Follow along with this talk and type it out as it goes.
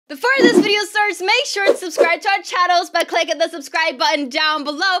Before this video starts, make sure to subscribe to our channels by clicking the subscribe button down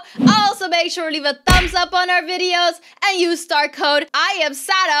below. Also, make sure to leave a thumbs up on our videos and use star code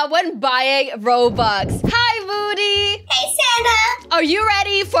IamSanna when buying Robux. Hi, Moody! Hey, Sanna! Are you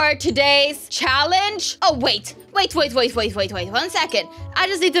ready for today's challenge? Oh, wait, 1 second. I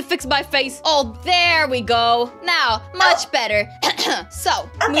just need to fix my face. Oh, there we go. Now, much better. So,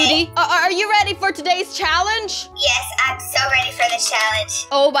 Okay. Moody, are you ready for today's challenge? Yes, I'm so ready for this challenge.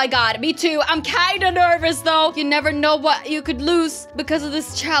 Oh my god, me too. I'm kinda nervous though. You never know what you could lose because of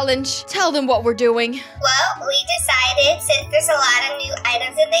this challenge. Tell them what we're doing. Well, we decided, since there's a lot of new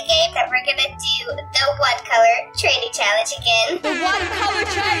items in the game, that we're gonna do the one color trading challenge again. The one color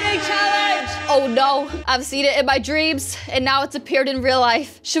trading challenge! Oh no, I've seen it in my dreams and now it's appeared in real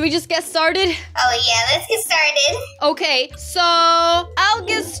life. Should we just get started? Oh yeah, let's get started. Okay, so I'll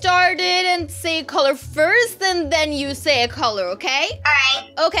get started and say a color first and then you say a color, okay? Alright.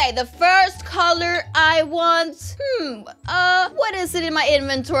 Okay, the first color I want, what is it in my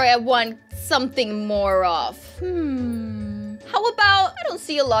inventory I want something more of? How about, I don't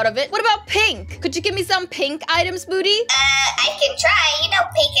see a lot of it. What about pink? Could you give me some pink items, Moody? I can try. You know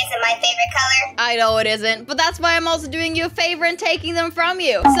pink isn't my favorite color. I know it isn't, but that's why I'm also doing you a favor and taking them from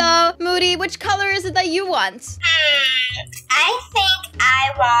you. So, Moody, which color is it that you want? I think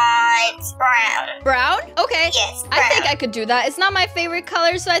I want brown. Brown? Okay. Yes, brown. I think I could do that. It's not my favorite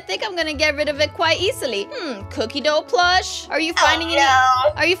color, so I think I'm gonna get rid of it quite easily. Cookie dough plush? Are you finding any?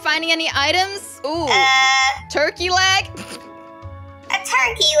 No. Are you finding any items? Ooh. Turkey leg? A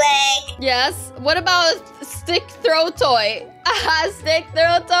turkey leg. Yes. What about a stick throw toy? Stick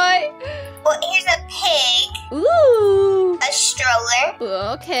throw toy? Well, here's a pig. Ooh. A stroller.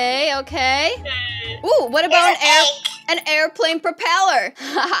 Okay. Ooh, what about an airplane propeller?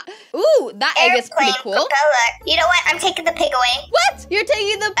 Ooh, that egg is pretty cool. Propeller. You know what? I'm taking the pig away. What? You're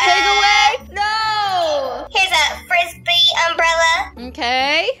taking the pig away? No. Here's a frisbee umbrella.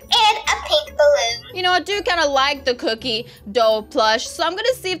 Okay. And a pink balloon. You know, I do kind of like the cookie dough plush, so I'm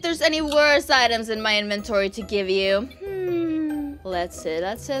gonna see if there's any worse items in my inventory to give you. Let's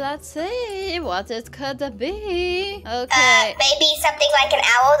see what it could be. Okay. Maybe something like an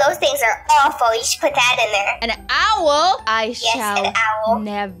owl. Those things are awful. You should put that in there. An owl? I shall an owl.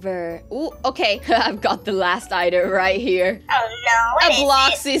 never. Ooh, okay. I've got the last item right here. Oh no, what is A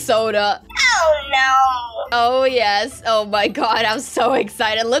Bloxy soda. Oh no. Oh yes. Oh my god, I'm so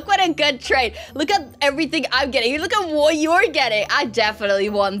excited. Look what a good trade. Look at everything I'm getting. Look at what you're getting. I definitely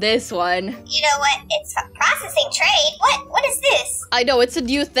won this one. You know what? It's a processing trade. What is this? I know, it's a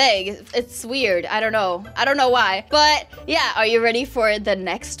new thing. It's weird. I don't know why. But yeah, are you ready for the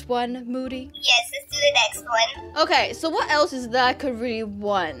next one, Moody? Yes, let's do the next one. Okay, so what else is that I could really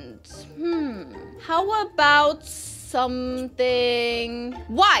want? How about something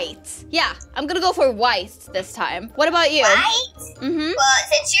white? Yeah, I'm gonna go for white this time. What about you? White? Well,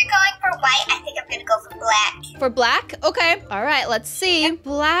 since you're going for white, I think I'm gonna go for black. For black? Okay. All right, let's see.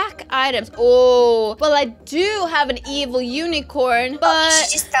 Black items. Oh, well, I do have an evil unicorn, but you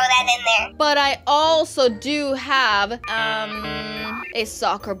should just throw that in there. But I also do have a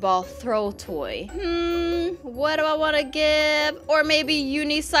soccer ball throw toy. What do I want to give? Or maybe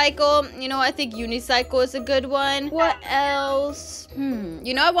unicycle. You know, I think unicycle is a good one. What else?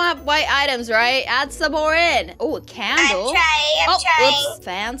 You know I want white items, right? Add some more in. Oh, a candle. I'm trying. Oops.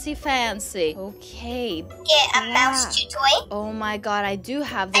 Fancy. Okay. Get a mouse chew toy. Oh my god, I do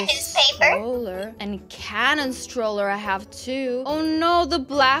have this newspaper. stroller. And cannon stroller I have too. Oh no, the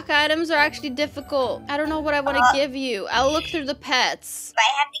black items are actually difficult. I don't know what I want to give you. I'll look through the pets. Might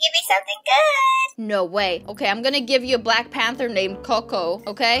have to give me something good. No way. Okay, I'm gonna give you a Black Panther named Coco,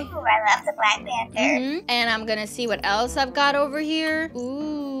 okay? Ooh, I love the Black Panther. And I'm gonna see what else I've got over here.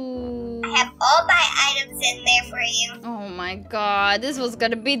 Ooh. I have all my items in there for you. Oh my god, this was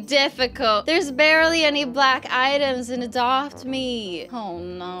gonna be difficult. There's barely any black items in Adopt Me. Oh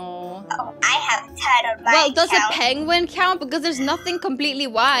no. Oh, I have a ton on my Well, does account. a penguin count? Because there's nothing completely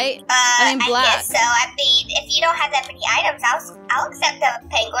white. I mean black. I guess so. I mean, if you don't have that many items, I'll accept a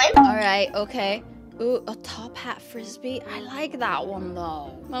penguin. All right, okay. Ooh, a top hat frisbee. I like that one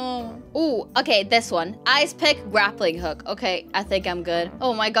though. Oh. Ooh, okay, this one. Ice pick, grappling hook. Okay, I think I'm good.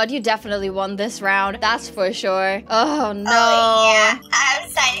 Oh my god, you definitely won this round. That's for sure. Oh no. Oh yeah, I'm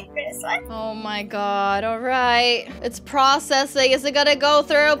excited for this one. Oh my god, all right. It's processing. Is it gonna go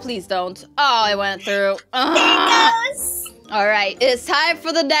through? Please don't. Oh, it went through. There it goes. All right, it's time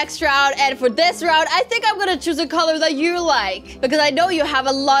for the next round. And for this round, I think I'm gonna choose a color that you like. Because I know you have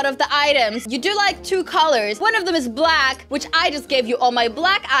a lot of the items. You do like 2 colors. One of them is black, which I just gave you all my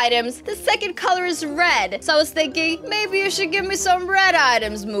black items. The second color is red. So I was thinking, maybe you should give me some red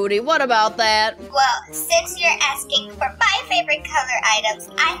items, Moody. What about that? Well, since you're asking for my favorite color items,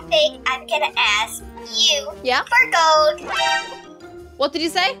 I think I'm gonna ask you for gold. What did you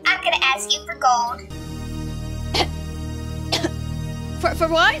say? I'm gonna ask you for gold. For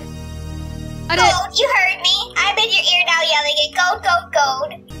what? Gold, you heard me. I'm in your ear now yelling it. Gold, gold,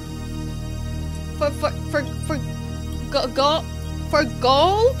 gold. For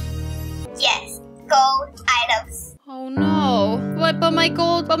gold? Yes, gold items. Oh no. But my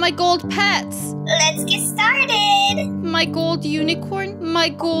gold pets. Let's get started. My gold unicorn, my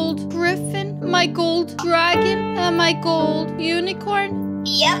gold griffin, my gold dragon, and my gold unicorn.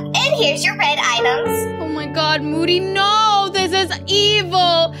 Yep, and here's your red items. Oh my god, Moody, no! This is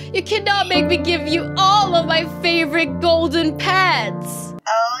evil! You cannot make me give you all of my favorite golden pets!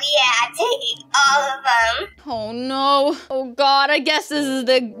 Oh yeah, I'm taking all of them. Oh no. Oh god, I guess this is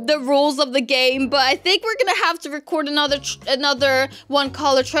the rules of the game, but I think we're gonna have to record another one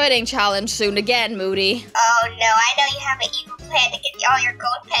color trading challenge soon again, Moody. Oh no, I know you have an evil plan to get all your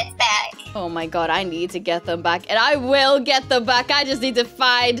gold pets back. Oh my god, I need to get them back, and I will get them back. I just need to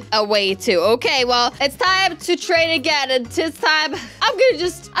find a way to. Okay, well, it's time to trade again, and this time, I'm gonna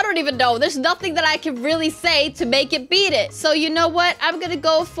I don't even know. There's nothing that I can really say to make it beat it. So you know what? I'm gonna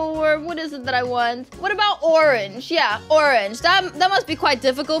go for, what is it that I want? What about orange? Yeah, orange. That must be quite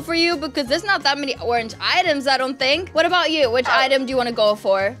difficult for you because there's not that many orange items, I don't think. What about you? Which item do you want to go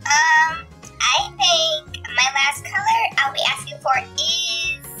for? I think my last color I'll be asking for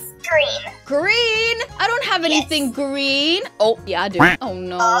is green. Green? I don't have anything green. Oh, yeah, I do. Oh,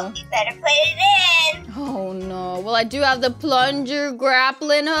 no. Oh, you better put it in. Oh, no. Well, I do have the plunger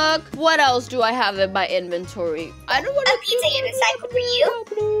grappling hook. What else do I have in my inventory? I don't want a pizza unicycle for you.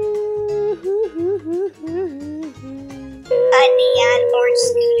 A neon orange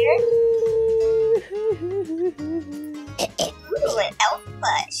scooter. Ooh, an elf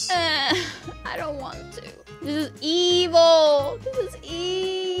plush. I don't want to. This is evil. This is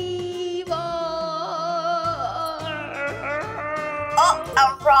evil. Oh, a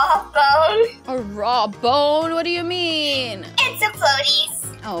raw bone. A raw bone? What do you mean? And some floaties.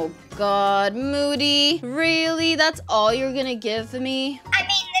 Oh, God. Moody. Really? That's all you're gonna give me? I mean,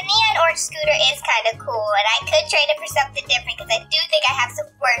 the neon orange scooter is kind of cool, and I could trade it for something different because I do think I have some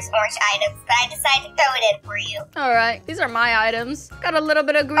worse orange items, but I decided to throw it in for you. All right. These are my items. Got a little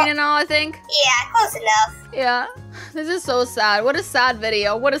bit of green and all, I think. Yeah, close enough. Yeah. This is so sad. What a sad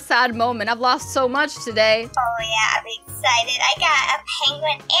video. What a sad moment. I've lost so much today. Oh, yeah. I'm excited. I got a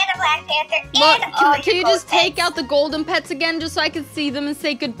penguin and a black panther Look, and all can you your just take out the golden pets again just so I can see them and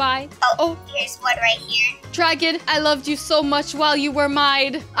say goodbye? Oh, here's one right here. Dragon, I loved you so much while you were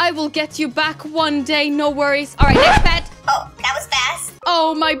mine. I will get you back one day, no worries. All right, next pet. Oh, that was fast.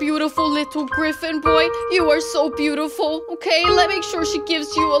 Oh, my beautiful little griffin boy. You are so beautiful. Okay, let's make sure she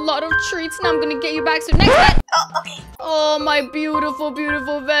gives you a lot of treats, and I'm gonna get you back soon. Next pet. Oh, okay. Oh, my beautiful,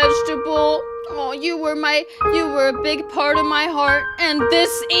 beautiful vegetable. Oh, you were a big part of my heart, and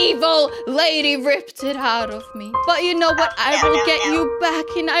this evil lady ripped it out of me. But you know what? I will get you back,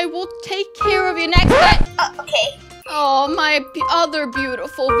 and I will take care of you. Next pet. Oh, okay. Oh, my other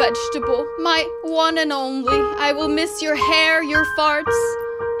beautiful vegetable. My one and only. I will miss your hair, your farts,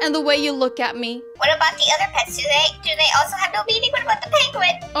 and the way you look at me. What about the other pets? Do they also have no meaning? What about the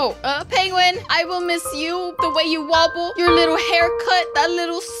penguin? Oh, penguin, I will miss you. The way you wobble, your little haircut, that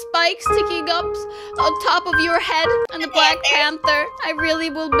little spike sticking up on top of your head, and the Black Panther. I really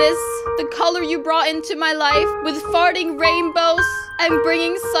will miss the color you brought into my life with farting rainbows and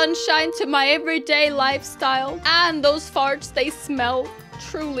bringing sunshine to my everyday lifestyle. And those farts, they smell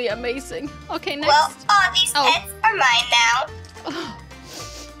truly amazing. Okay, next. Well, all these pets are mine now.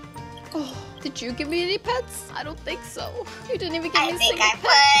 Oh, did you give me any pets? I don't think so. You didn't even give me a single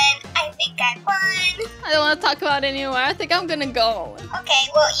pet. I think I won. I don't want to talk about it anymore. I think I'm gonna go. Okay,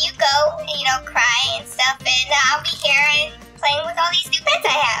 well, you go and, cry and stuff, and I'll be here and playing with all these new pets I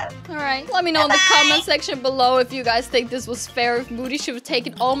have. All right. Let me know in the comment section below if you guys think this was fair, if Moody should have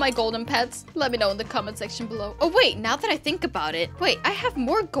taken all my golden pets. Let me know in the comment section below. Oh, wait. Now that I think about it. Wait, I have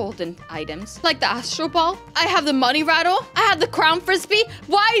more golden items. Like the Astro Ball. I have the Money Rattle. I have the Crown Frisbee.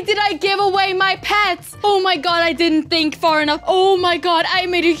 Why did I give away my pets? Oh my god, I didn't think far enough. Oh my god, I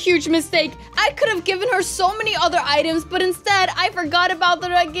made a huge mistake. I could have given her so many other items, but instead, I forgot about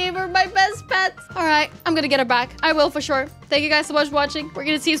that I gave her my best pets. All right, I'm gonna get her back. I will for sure. Thank you guys so much for watching. We're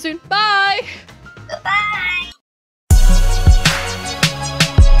gonna see you soon. Bye! Goodbye!